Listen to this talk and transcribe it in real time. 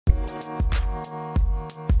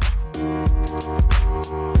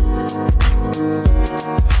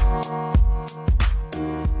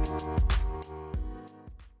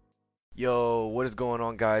Yo, what is going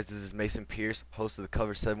on, guys? This is Mason Pierce, host of the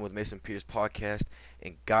Cover 7 with Mason Pierce podcast.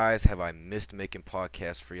 And guys, have I missed making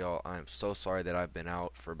podcasts for y'all. I am so sorry that I've been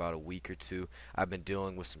out for about a week or two. I've been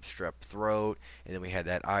dealing with some strep throat, and then we had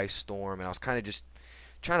that ice storm, and I was kind of just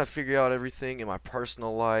trying to figure out everything in my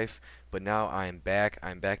personal life. But now I am back.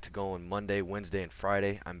 I'm back to going Monday, Wednesday, and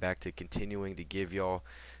Friday. I'm back to continuing to give y'all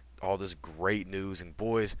all this great news. And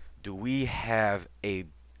boys, do we have a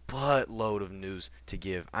buttload of news to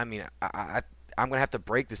give. I mean, I'm going to have to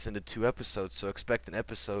break this into 2 episodes, so expect an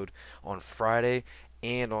episode on Friday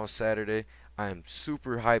and on Saturday. I am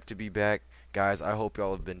super hyped to be back. Guys, I hope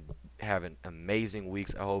y'all have been having amazing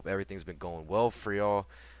weeks. I hope everything's been going well for y'all.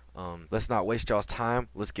 Let's not waste y'all's time.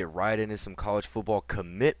 Let's get right into some college football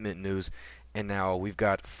commitment news. And now we've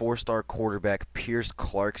got 4-star quarterback Pierce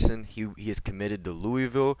Clarkson. He is committed to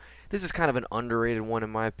Louisville. This is kind of an underrated one in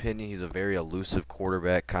my opinion. He's a very elusive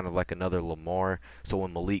quarterback, kind of like another Lamar. So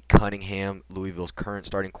when Malik Cunningham, Louisville's current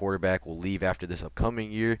starting quarterback, will leave after this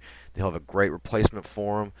upcoming year, they'll have a great replacement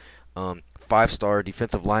for him. 5-star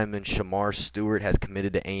defensive lineman Shamar Stewart has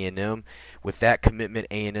committed to A&M. With that commitment,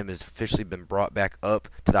 A&M has officially been brought back up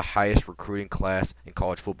to the highest recruiting class in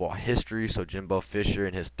college football history. So Jimbo Fisher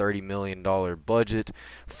and his $30 million budget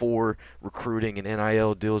for recruiting and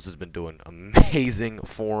NIL deals has been doing amazing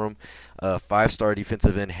for him. 5-star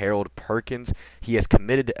defensive end Harold Perkins, he has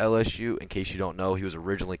committed to LSU. In case you don't know, he was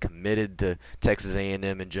originally committed to Texas A&M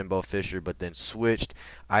and Jimbo Fisher, but then switched.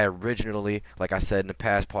 I originally, like I said in the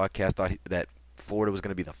past podcast, thought that Florida was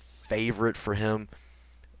going to be the favorite for him.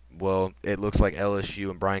 Well, it looks like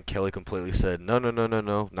LSU and Brian Kelly completely said, no,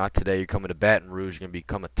 not today. You're coming to Baton Rouge. You're going to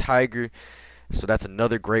become a Tiger. So that's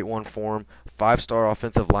another great one for him. 5-star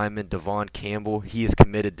offensive lineman Devon Campbell, he is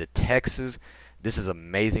committed to Texas. This is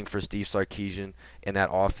amazing for Steve Sarkisian and that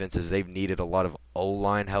offense, as they've needed a lot of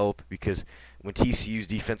O-line help, because when TCU's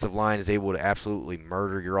defensive line is able to absolutely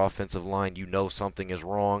murder your offensive line, you know something is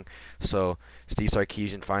wrong. So Steve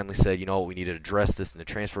Sarkisian finally said, you know what, we need to address this in the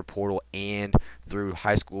transfer portal and through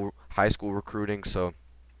high school recruiting. So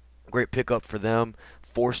great pickup for them.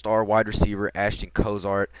 4-star wide receiver Ashton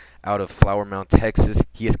Cozart out of Flower Mound, Texas.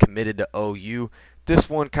 He is committed to OU. This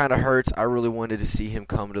one kind of hurts. I really wanted to see him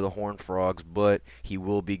come to the Horned Frogs, but he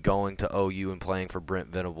will be going to OU and playing for Brent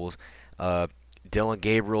Venables. Dylan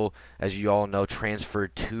Gabriel, as you all know,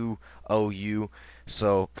 transferred to OU,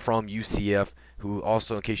 so from UCF, who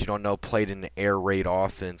also, in case you don't know, played in the air raid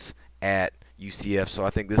offense at UCF. So I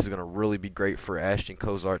think this is going to really be great for Ashton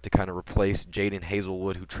Cozart to kind of replace Jaden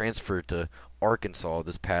Hazelwood, who transferred to Arkansas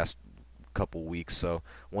this past couple weeks. So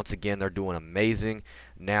once again, they're doing amazing.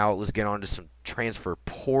 Now let's get on to some transfer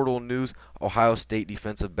portal news. Ohio State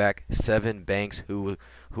defensive back Sevyn Banks, who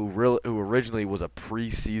originally was a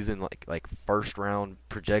preseason like first round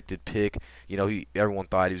projected pick. You know, everyone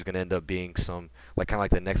thought he was going to end up being some kind of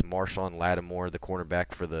like the next Marshawn Lattimore, the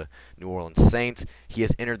cornerback for the New Orleans Saints. He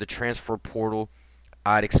has entered the transfer portal.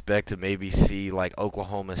 I'd expect to maybe see like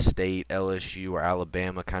Oklahoma State, LSU, or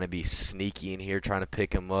Alabama kind of be sneaky in here trying to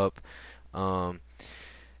pick him up.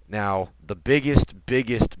 Now, the biggest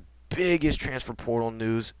transfer portal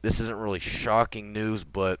news, this isn't really shocking news,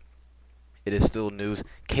 but it is still news.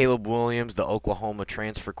 Caleb Williams, the Oklahoma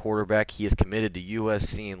transfer quarterback, he is committed to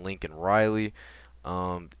USC and Lincoln Riley.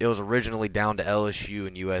 It was originally down to LSU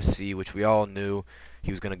and USC, which we all knew.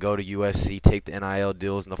 He was going to go to USC, take the NIL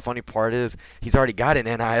deals. And the funny part is he's already got an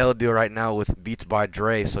NIL deal right now with Beats by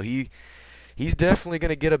Dre. So he's definitely going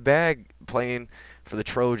to get a bag playing for the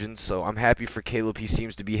Trojans. So I'm happy for Caleb. He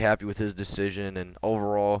seems to be happy with his decision. And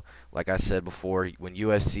overall, like I said before, when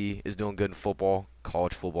USC is doing good in football,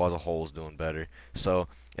 college football as a whole is doing better. So,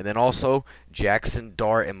 and then also Jackson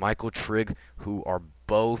Dart and Michael Trigg, who are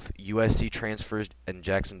both USC transfers, and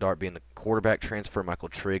Jackson Dart being the quarterback transfer, Michael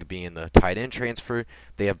Trigg being the tight end transfer.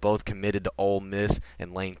 They have both committed to Ole Miss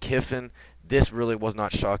and Lane Kiffin. This really was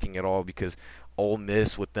not shocking at all, because Ole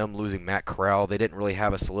Miss, with them losing Matt Corral, they didn't really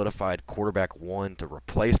have a solidified quarterback one to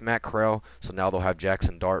replace Matt Corral. So now they'll have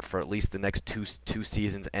Jackson Dart for at least the next two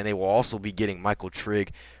seasons, and they will also be getting Michael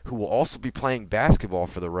Trigg, who will also be playing basketball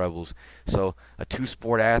for the Rebels. So a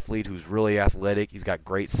two-sport athlete who's really athletic. He's got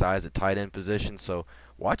great size at tight end position. So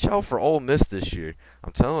watch out for Ole Miss this year.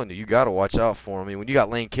 I'm telling you, you got to watch out for him. I mean, when you got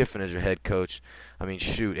Lane Kiffin as your head coach, I mean,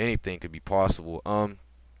 shoot, anything could be possible.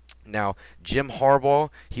 Now, Jim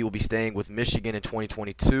Harbaugh, he will be staying with Michigan in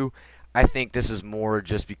 2022. I think this is more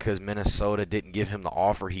just because Minnesota didn't give him the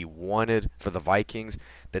offer he wanted for the Vikings,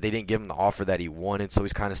 that they didn't give him the offer that he wanted. So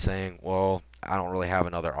he's kind of saying, well, I don't really have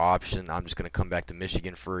another option. I'm just going to come back to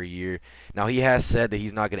Michigan for a year. Now, he has said that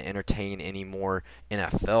he's not going to entertain any more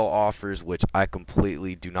NFL offers, which I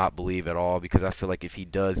completely do not believe at all, because I feel like if he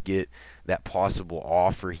does get that possible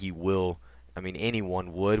offer, he will. I mean,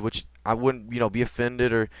 anyone would, which I wouldn't, be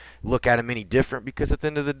offended or look at him any different, because at the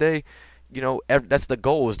end of the day, that's the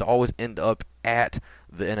goal, is to always end up at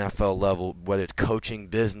the NFL level, whether it's coaching,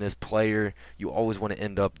 business, player. You always want to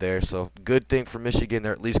end up there. So good thing for Michigan,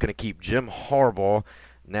 they're at least going to keep Jim Harbaugh.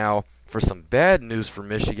 Now, for some bad news for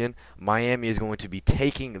Michigan, Miami is going to be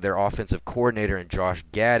taking their offensive coordinator and Josh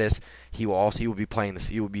Gaddis. He will be playing this.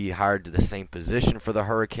 He will be hired to the same position for the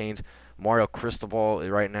Hurricanes. Mario Cristobal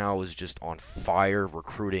right now is just on fire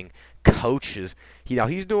recruiting coaches.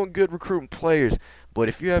 He's doing good recruiting players, but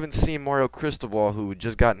if you haven't seen Mario Cristobal, who had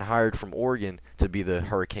just gotten hired from Oregon to be the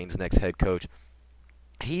Hurricanes' next head coach,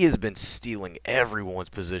 he has been stealing everyone's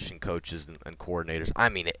position coaches and coordinators. I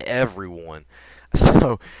mean, everyone.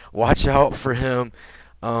 So watch out for him.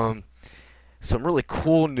 Some really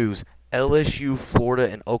cool news. LSU,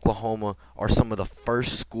 Florida, and Oklahoma are some of the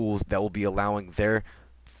first schools that will be allowing their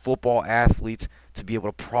football athletes to be able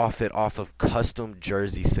to profit off of custom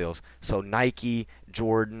jersey sales. So Nike,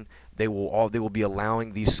 Jordan, they will be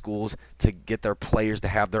allowing these schools to get their players to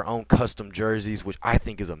have their own custom jerseys, which I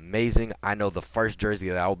think is amazing. I know the first jersey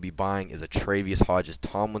that I will be buying is a Travius Hodges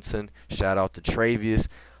Tomlinson. Shout out to Travius.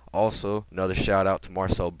 Also, another shout out to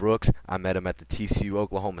Marcel Brooks. I met him at the TCU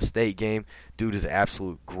Oklahoma State game. Dude is an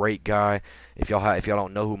absolute great guy. If y'all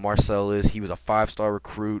don't know who Marcel is, he was a 5-star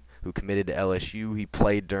recruit who committed to LSU. He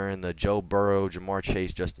played during the Joe Burrow, Jamar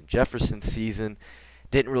Chase, Justin Jefferson season.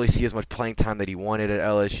 Didn't really see as much playing time that he wanted at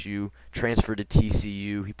LSU. Transferred to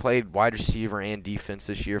TCU. He played wide receiver and defense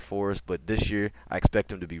this year for us, but this year I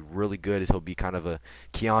expect him to be really good, as he'll be kind of a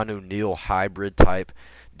Keanu Neal hybrid type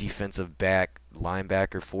defensive back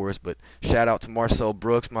linebacker for us. But shout out to Marcel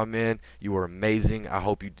Brooks, my man. You were amazing. I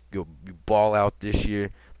hope you ball out this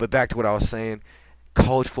year. But back to what I was saying.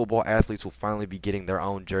 College football athletes will finally be getting their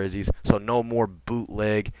own jerseys. So no more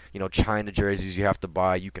bootleg, China jerseys you have to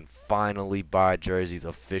buy. You can finally buy jerseys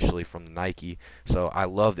officially from Nike. So I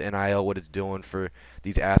love the NIL, what it's doing for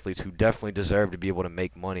these athletes who definitely deserve to be able to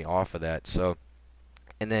make money off of that. So,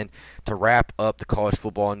 and then to wrap up the college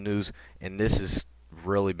football news, and this has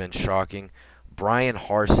really been shocking, Brian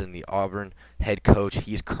Harsin, the Auburn head coach,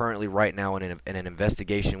 he's currently right now in an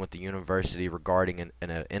investigation with the university regarding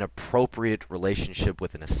an inappropriate relationship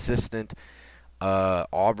with an assistant.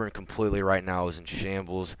 Auburn completely right now is in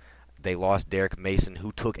shambles. They lost Derek Mason,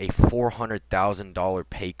 who took a $400,000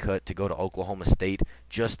 pay cut to go to Oklahoma State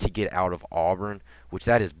just to get out of Auburn, which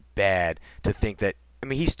that is bad to think that. I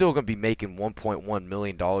mean, he's still going to be making $1.1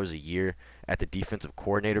 million a year at the defensive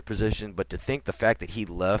coordinator position, but to think the fact that he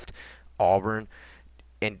left Auburn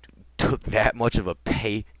and took that much of a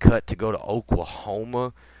pay cut to go to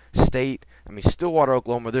Oklahoma State. I mean, Stillwater,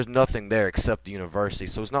 Oklahoma, there's nothing there except the university,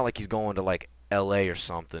 so it's not like he's going to like LA or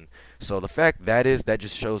something. So the fact that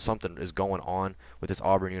just shows something is going on with this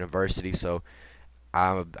Auburn University. So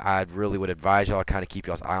I really would advise y'all to kind of keep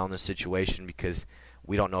y'all's eye on this situation, because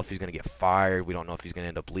we don't know if he's going to get fired. We don't know if he's going to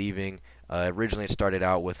end up leaving. Originally, it started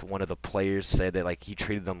out with one of the players said that like he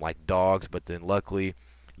treated them like dogs, but then luckily,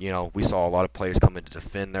 we saw a lot of players come in to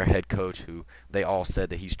defend their head coach, who they all said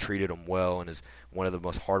that he's treated them well and is one of the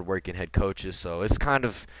most hardworking head coaches. So it's kind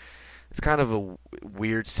of a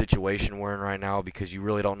weird situation we're in right now, because you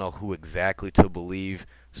really don't know who exactly to believe.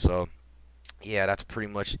 So yeah, that's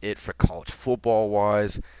pretty much it for college football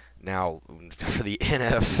wise. Now for the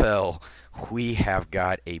NFL, we have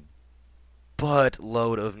got a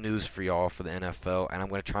buttload of news for y'all for the NFL, and I'm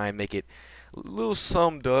going to try and make it a little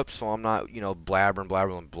summed up, so I'm not,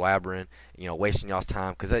 blabbering, wasting y'all's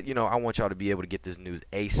time, because, I want y'all to be able to get this news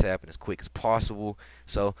ASAP and as quick as possible.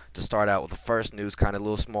 So to start out with the first news, kind of a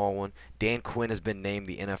little small one, Dan Quinn has been named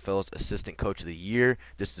the NFL's Assistant Coach of the Year.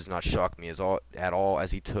 This does not shock me at all,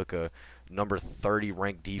 as he took a number 30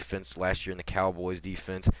 ranked defense last year in the Cowboys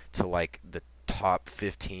defense to like the top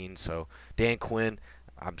 15. So Dan Quinn,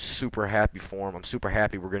 I'm super happy for him. I'm super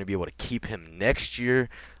happy we're going to be able to keep him next year.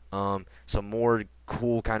 Some more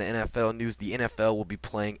cool kind of NFL news. The NFL will be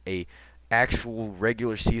playing a actual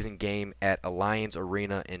regular season game at Allianz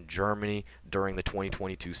Arena in Germany during the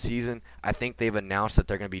 2022 season. I think they've announced that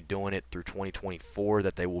they're going to be doing it through 2024,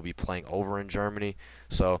 that they will be playing over in Germany.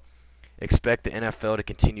 So expect the NFL to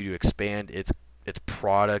continue to expand its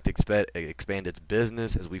product, expand its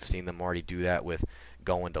business, as we've seen them already do that with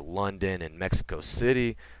going to London and Mexico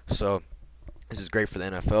City. So This is great for the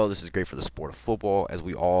NFL. This is great for the sport of football, as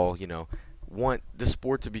we all, want the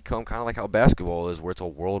sport to become kind of like how basketball is, where it's a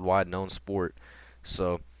worldwide known sport.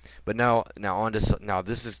 So, but now on to now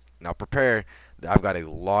this is now prepare. I've got a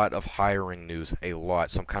lot of hiring news, a lot.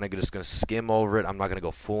 So I'm kind of just gonna skim over it. I'm not gonna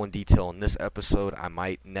go full in detail in this episode. I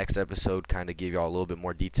might next episode kind of give y'all a little bit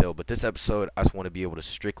more detail, but this episode I just want to be able to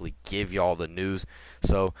strictly give y'all the news.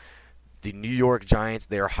 So the New York Giants,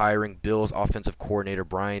 they are hiring Bills offensive coordinator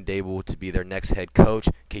Brian Daboll to be their next head coach.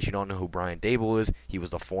 In case you don't know who Brian Daboll is, he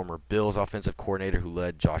was the former Bills offensive coordinator who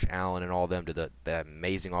led Josh Allen and all them to that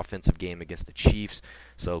amazing offensive game against the Chiefs.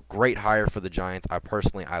 So great hire for the Giants.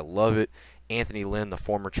 I love it. Anthony Lynn, the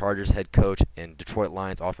former Chargers head coach and Detroit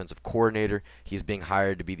Lions offensive coordinator, he's being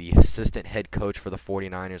hired to be the assistant head coach for the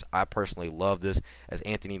 49ers. I personally love this, as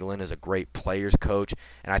Anthony Lynn is a great players coach,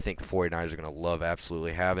 and I think the 49ers are going to love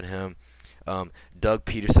absolutely having him. Doug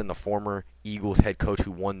Peterson, the former Eagles head coach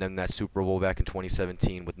who won them that Super Bowl back in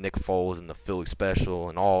 2017 with Nick Foles and the Philly Special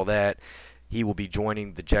and all that, he will be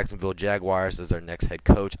joining the Jacksonville Jaguars as their next head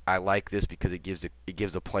coach. I like this because it gives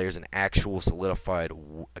the players an actual solidified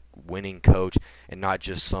winning coach and not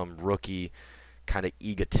just some rookie kind of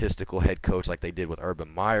egotistical head coach like they did with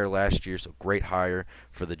Urban Meyer last year. So great hire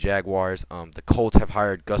for the Jaguars. The Colts have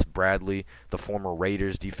hired Gus Bradley, the former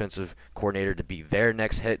Raiders defensive coordinator, to be their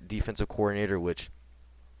next head defensive coordinator, which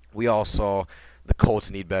we all saw the Colts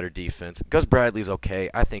need better defense. Gus Bradley's okay.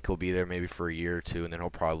 I think he'll be there maybe for a year or two, and then he'll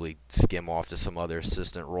probably skim off to some other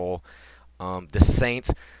assistant role.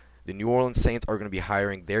 The New Orleans Saints are going to be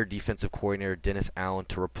hiring their defensive coordinator, Dennis Allen,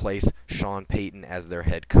 to replace Sean Payton as their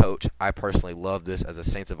head coach. I personally love this, as the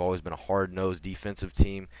Saints have always been a hard-nosed defensive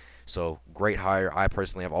team. So great hire. I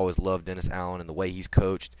personally have always loved Dennis Allen and the way he's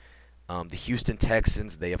coached. The Houston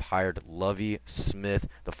Texans, they have hired Lovie Smith,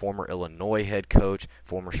 the former Illinois head coach,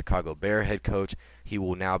 former Chicago Bear head coach. He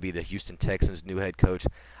will now be the Houston Texans' new head coach.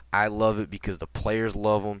 I love it because the players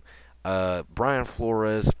love him. Brian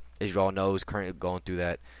Flores, as you all know, is currently going through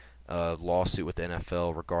that lawsuit with the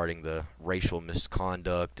NFL regarding the racial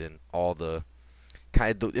misconduct and all the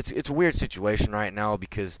it's a weird situation right now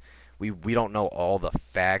because we don't know all the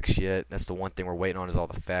facts yet. That's the one thing we're waiting on, is all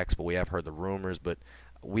the facts, but we have heard the rumors. But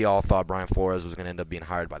we all thought Brian Flores was going to end up being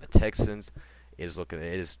hired by the Texans. It is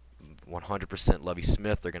 100% Lovie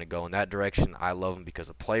Smith. They're going to go in that direction. I love him because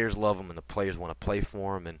the players love him and the players want to play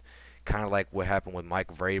for him. And kind of like what happened with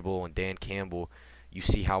Mike Vrabel and Dan Campbell, you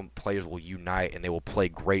see how players will unite and they will play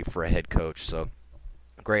great for a head coach. So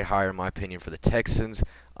great hire, in my opinion, for the Texans.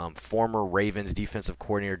 Former Ravens defensive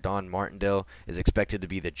coordinator Don Martindale is expected to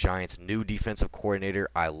be the Giants' new defensive coordinator.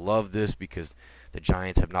 I love this because the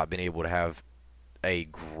Giants have not been able to have a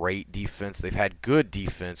great defense. They've had good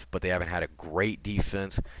defense, but they haven't had a great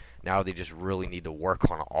defense. Now they just really need to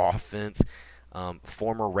work on offense.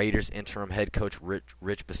 Former Raiders interim head coach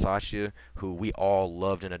Rich Bisaccia, who we all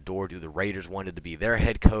loved and adored, who the Raiders wanted to be their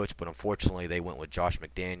head coach, but unfortunately they went with Josh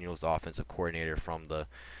McDaniels, the offensive coordinator from the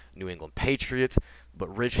New England Patriots.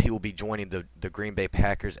 But Rich, he will be joining the Green Bay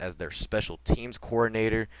Packers as their special teams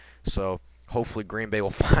coordinator. So hopefully Green Bay will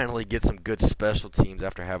finally get some good special teams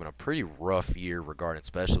after having a pretty rough year regarding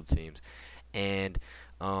special teams. And,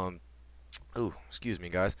 excuse me,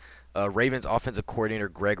 guys. Ravens offensive coordinator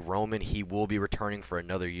Greg Roman, he will be returning for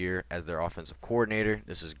another year as their offensive coordinator.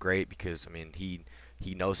 This is great because, I mean, he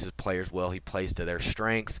knows his players well. He plays to their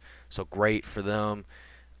strengths, so great for them.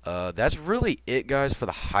 That's really it, guys, for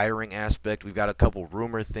the hiring aspect. We've got a couple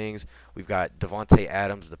rumor things. We've got Devontae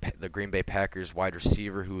Adams, the Green Bay Packers wide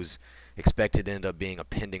receiver, who's expected to end up being a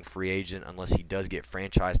pending free agent unless he does get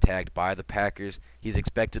franchise tagged by the Packers. He's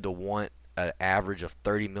expected to want an average of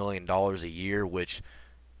 $30 million a year, which,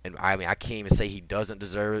 and I mean, I can't even say he doesn't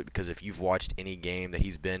deserve it, because if you've watched any game that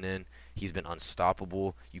he's been in, he's been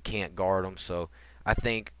unstoppable. You can't guard him. So I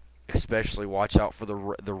think especially watch out for the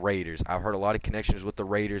Raiders. I've heard a lot of connections with the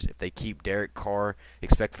Raiders. If they keep Derek Carr,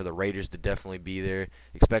 expect for the Raiders to definitely be there.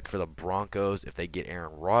 Expect for the Broncos, if they get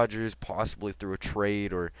Aaron Rodgers, possibly through a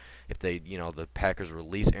trade, or if they, the Packers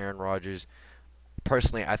release Aaron Rodgers.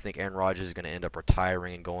 Personally, I think Aaron Rodgers is going to end up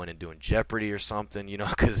retiring and going and doing Jeopardy or something,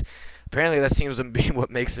 because apparently that seems to be what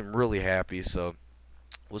makes him really happy. So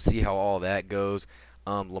we'll see how all that goes.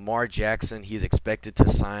 Lamar Jackson, he's expected to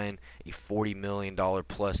sign a $40 million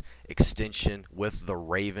plus extension with the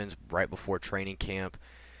Ravens right before training camp.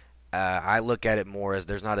 I look at it more as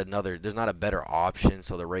there's not a better option,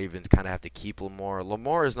 so the Ravens kind of have to keep Lamar.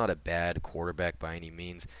 Lamar is not a bad quarterback by any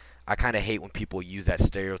means. I kind of hate when people use that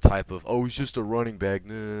stereotype of, oh, he's just a running back.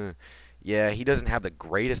 Nah. Yeah, he doesn't have the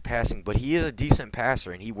greatest passing, but he is a decent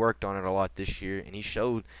passer, and he worked on it a lot this year, and he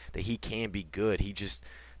showed that he can be good. He just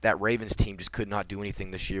that Ravens team just could not do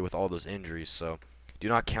anything this year with all those injuries. So do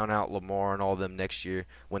not count out Lamar and all them next year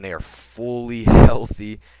when they are fully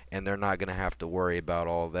healthy and they're not going to have to worry about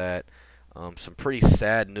all that. Some pretty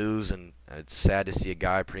sad news, and it's sad to see a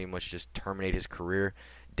guy pretty much just terminate his career.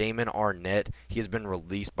 Damon Arnett, he has been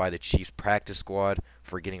released by the Chiefs practice squad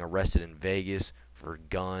for getting arrested in Vegas for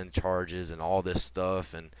gun charges and all this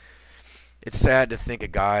stuff. And it's sad to think a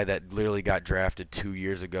guy that literally got drafted 2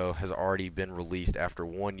 years ago has already been released after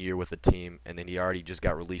 1 year with the team, and then he already just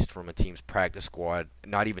got released from a team's practice squad,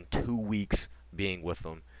 not even 2 weeks being with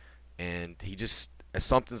them. And he just,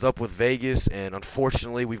 something's up with Vegas, and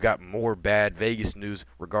unfortunately we've got more bad Vegas news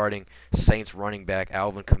regarding Saints running back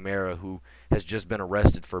Alvin Kamara, who has just been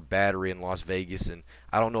arrested for battery in Las Vegas. And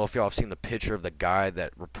I don't know if y'all have seen the picture of the guy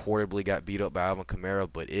that reportedly got beat up by Alvin Kamara,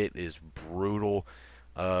 but it is brutal.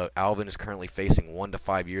 Alvin is currently facing 1 to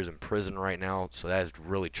 5 years in prison right now, so that is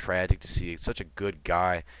really tragic to see. Such a good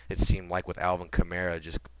guy, it seemed like, with Alvin Kamara,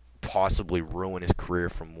 just possibly ruin his career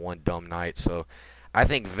from one dumb night. So I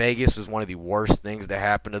think Vegas was one of the worst things that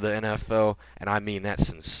happened to the NFL, and I mean that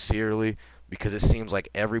sincerely, because it seems like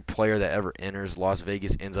every player that ever enters Las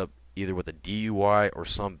Vegas ends up either with a DUI or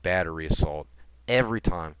some battery assault. Every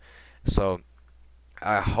time. So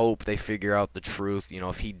I hope they figure out the truth.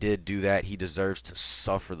 If he did do that, he deserves to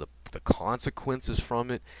suffer the consequences from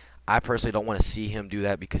it. I personally don't want to see him do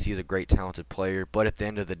that because he's a great, talented player. But at the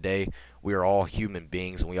end of the day, we are all human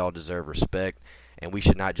beings and we all deserve respect. And we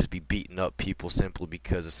should not just be beating up people simply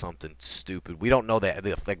because of something stupid. We don't know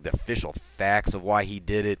the official facts of why he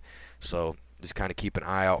did it, so just kind of keep an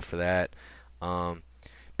eye out for that.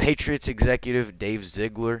 Patriots executive Dave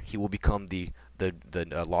Ziegler, he will become the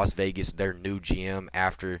Las Vegas, their new GM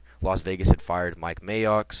after Las Vegas had fired Mike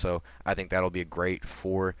Mayock. So I think that'll be great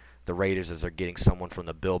for the Raiders as they're getting someone from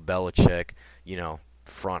the Bill Belichick,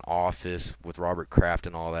 front office with Robert Kraft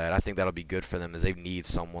and all that. I think that'll be good for them as they need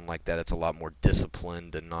someone like that that's a lot more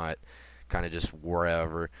disciplined and not kind of just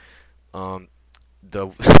wherever.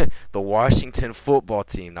 The the Washington football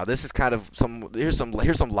team. Now this is kind of here's some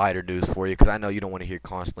lighter news for you because I know you don't want to hear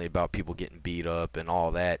constantly about people getting beat up and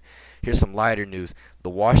all that. Here's some lighter news. The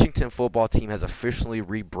Washington football team has officially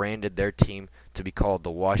rebranded their team to be called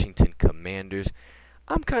the Washington Commanders.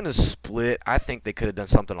 I'm kind of split. I think they could have done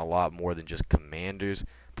something a lot more than just Commanders.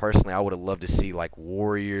 Personally, I would have loved to see like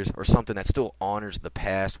Warriors or something that still honors the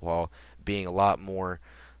past while being a lot more,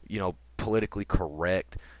 politically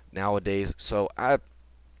correct nowadays. So I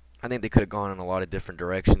think they could have gone in a lot of different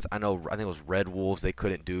directions. I think it was Red Wolves they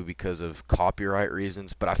couldn't do because of copyright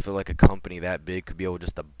reasons, but I feel like a company that big could be able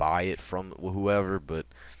just to buy it from whoever, but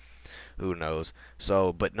who knows.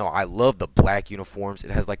 So, but no, I love the black uniforms.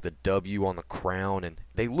 It has like the W on the crown, and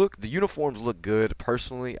the uniforms look good.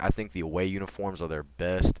 Personally, I think the away uniforms are their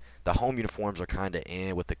best. The home uniforms are kind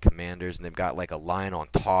of with the Commanders, and they've got like a line on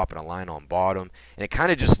top and a line on bottom, and it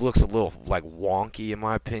kind of just looks a little like wonky in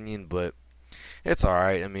my opinion, but it's all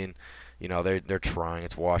right. I mean, they're trying.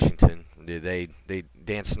 It's Washington. They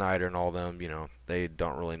Dan Snyder and all them, they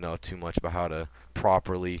don't really know too much about how to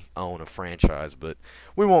properly own a franchise, but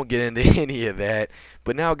we won't get into any of that.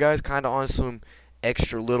 But now, guys, kind of on some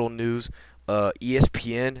extra little news.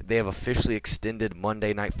 ESPN, they have officially extended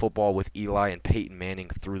Monday Night Football with Eli and Peyton Manning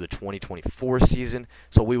through the 2024 season.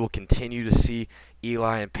 So we will continue to see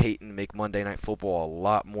Eli and Peyton make Monday Night Football a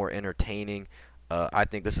lot more entertaining. I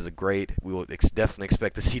think this is we will definitely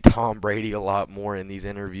expect to see Tom Brady a lot more in these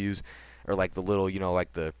interviews, or like the little,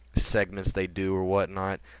 like the segments they do or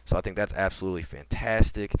whatnot. So I think that's absolutely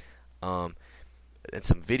fantastic. And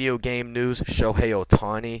some video game news, Shohei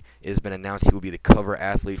Ohtani, it has been announced he will be the cover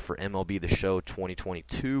athlete for MLB The Show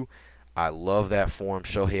 2022. I love that for him.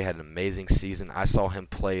 Shohei had an amazing season. I saw him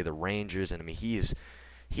play the Rangers, and I mean he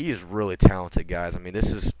is really talented, guys. I mean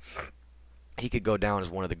he could go down as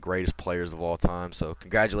one of the greatest players of all time. So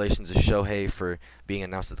congratulations to Shohei for being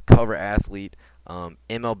announced as the cover athlete.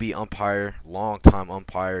 MLB umpire, long-time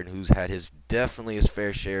umpire, and who's had definitely his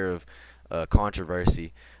fair share of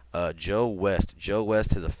controversy. Joe West. Joe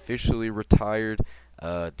West has officially retired.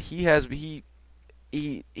 He's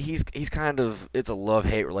kind of, it's a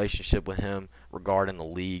love-hate relationship with him regarding the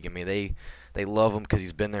league. I mean, they love him because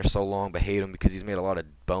he's been there so long, but hate him because he's made a lot of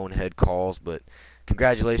bonehead calls. But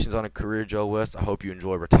congratulations on a career, Joe West. I hope you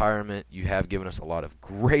enjoy retirement. You have given us a lot of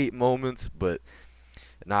great moments, but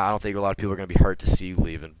I don't think a lot of people are going to be hurt to see you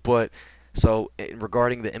leaving. But so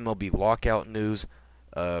regarding the MLB lockout news,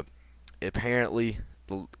 apparently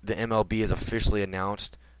the MLB has officially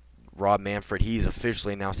announced, Rob Manfred, he's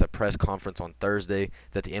officially announced at press conference on Thursday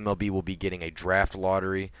that the MLB will be getting a draft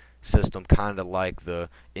lottery system, kind of like the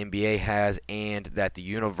NBA has, and that the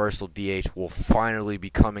universal DH will finally be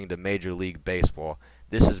coming to Major League Baseball.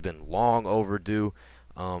 This has been long overdue.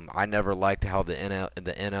 I never liked how the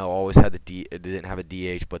NL always had it didn't have a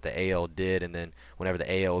DH, but the AL did, and then whenever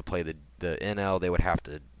the AL would play the NL, they would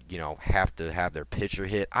have their pitcher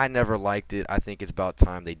hit. I never liked it. I think it's about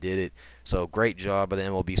time they did it. So great job by the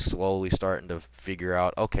MLB slowly starting to figure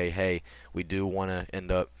out, okay, hey, we do want to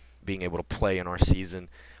end up being able to play in our season.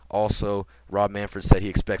 Also, Rob Manfred said he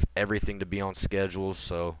expects everything to be on schedule.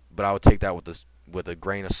 So, but I would take that with a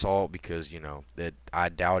grain of salt because that I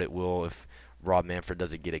doubt it will if Rob Manfred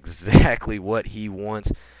doesn't get exactly what he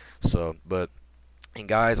wants. So, and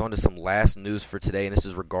guys, on to some last news for today, and this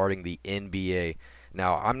is regarding the NBA.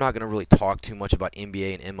 Now, I'm not going to really talk too much about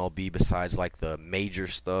NBA and MLB besides like the major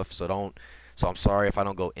stuff, so I'm sorry if I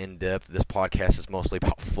don't go in depth. This podcast is mostly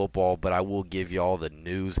about football, but I will give you all the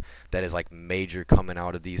news that is like major coming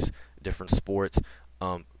out of these different sports.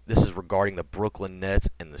 This is regarding the Brooklyn Nets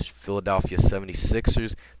and the Philadelphia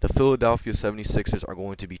 76ers. The Philadelphia 76ers are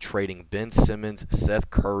going to be trading Ben Simmons, Seth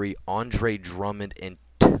Curry, Andre Drummond, and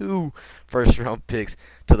 2 first-round picks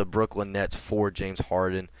to the Brooklyn Nets for James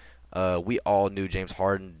Harden. We all knew James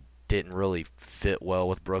Harden didn't really fit well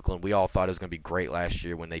with Brooklyn. We all thought it was going to be great last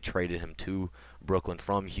year when they traded him to Brooklyn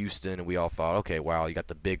from Houston, and we all thought, okay, wow, you got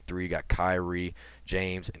the big three, you got Kyrie,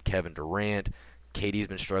 James, and Kevin Durant. KD's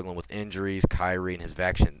been struggling with injuries. Kyrie and his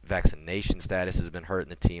vaccination status has been hurting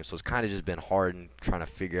the team, so it's kind of just been Harden trying to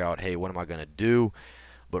figure out, hey, what am I going to do?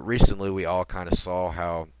 But recently we all kind of saw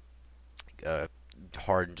how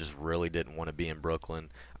Harden just really didn't want to be in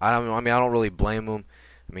Brooklyn. I don't really blame him.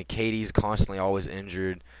 I mean, KD's constantly always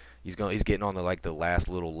injured. He's getting on the last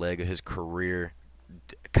little leg of his career.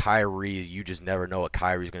 Kyrie, you just never know what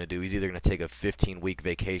Kyrie's going to do. He's either going to take a 15-week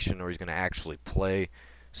vacation or he's going to actually play.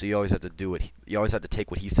 So you always have to take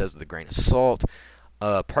what he says with a grain of salt.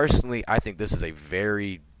 Personally, I think this is a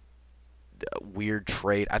very weird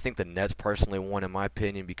trade. I think the Nets personally won, in my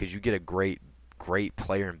opinion, because you get a great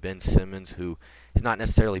player in Ben Simmons who is not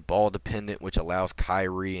necessarily ball dependent, which allows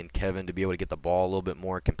Kyrie and Kevin to be able to get the ball a little bit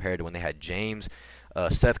more compared to when they had James.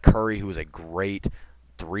 Seth Curry, who is a great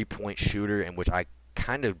three-point shooter, and which I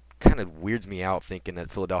kind of weirds me out thinking that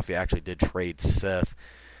Philadelphia actually did trade Seth,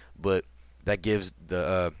 but that gives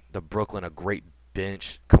the Brooklyn a great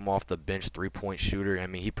bench, come off the bench three-point shooter. I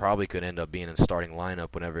mean, he probably could end up being in the starting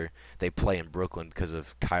lineup whenever they play in Brooklyn because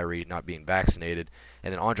of Kyrie not being vaccinated.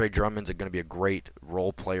 And then Andre Drummond's going to be a great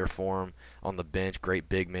role player for him on the bench, great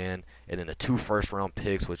big man. And then the 2 first-round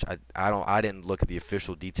picks, which I didn't look at the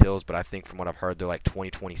official details, but I think from what I've heard they're like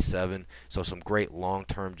 2027. So some great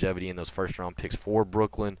long-term longevity in those first-round picks for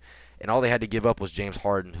Brooklyn. And all they had to give up was James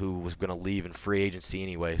Harden, who was going to leave in free agency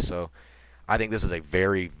anyway. So I think this is a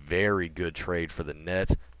very, very good trade for the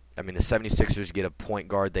Nets. I mean, the 76ers get a point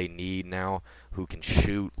guard they need now who can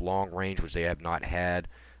shoot long range, which they have not had.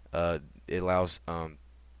 It allows I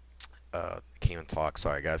can't even talk.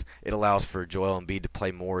 Sorry, guys. It allows for Joel Embiid to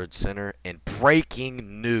play more at center. And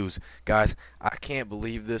breaking news, guys, I can't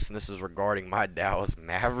believe this, and this is regarding my Dallas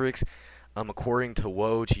Mavericks. According to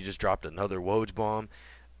Woj, he just dropped another Woj bomb.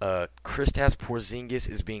 Kristaps Porzingis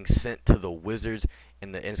is being sent to the Wizards,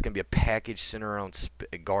 and it's going to be a package centered around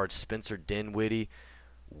guard Spencer Dinwiddie.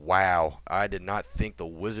 Wow, I did not think the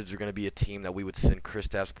Wizards are going to be a team that we would send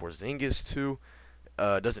Kristaps Porzingis to.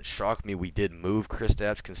 It doesn't shock me we did move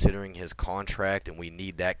Kristaps considering his contract, and we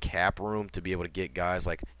need that cap room to be able to get guys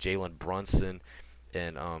like Jalen Brunson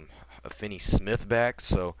and Finney Smith back.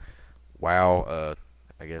 So, wow,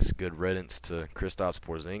 I guess good riddance to Kristaps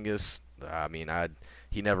Porzingis. I mean,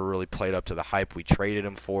 he never really played up to the hype we traded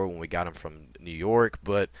him for when we got him from New York,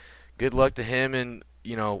 but good luck to him in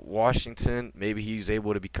Washington. Maybe he's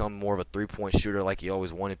able to become more of a three-point shooter like he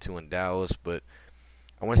always wanted to in Dallas, but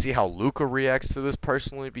I want to see how Luka reacts to this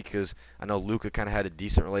personally because I know Luka kind of had a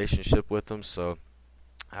decent relationship with him, so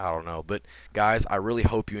I don't know. But, guys, I really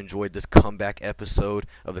hope you enjoyed this comeback episode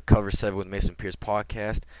of the Cover 7 with Mason Pierce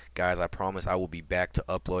podcast. Guys, I promise I will be back to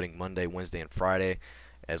uploading Monday, Wednesday, and Friday.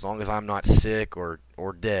 As long as I'm not sick or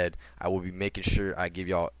dead, I will be making sure I give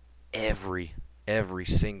y'all every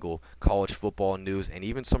single college football news and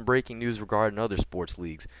even some breaking news regarding other sports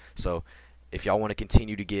leagues. So if y'all want to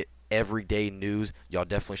continue to get everyday news, y'all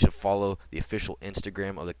definitely should follow the official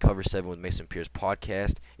Instagram of the Cover 7 with Mason Pierce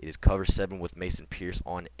podcast. It is Cover 7 with Mason Pierce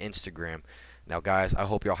on Instagram. Now, guys, I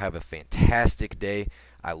hope y'all have a fantastic day.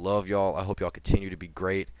 I love y'all. I hope y'all continue to be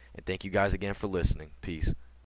great. And thank you guys again for listening. Peace.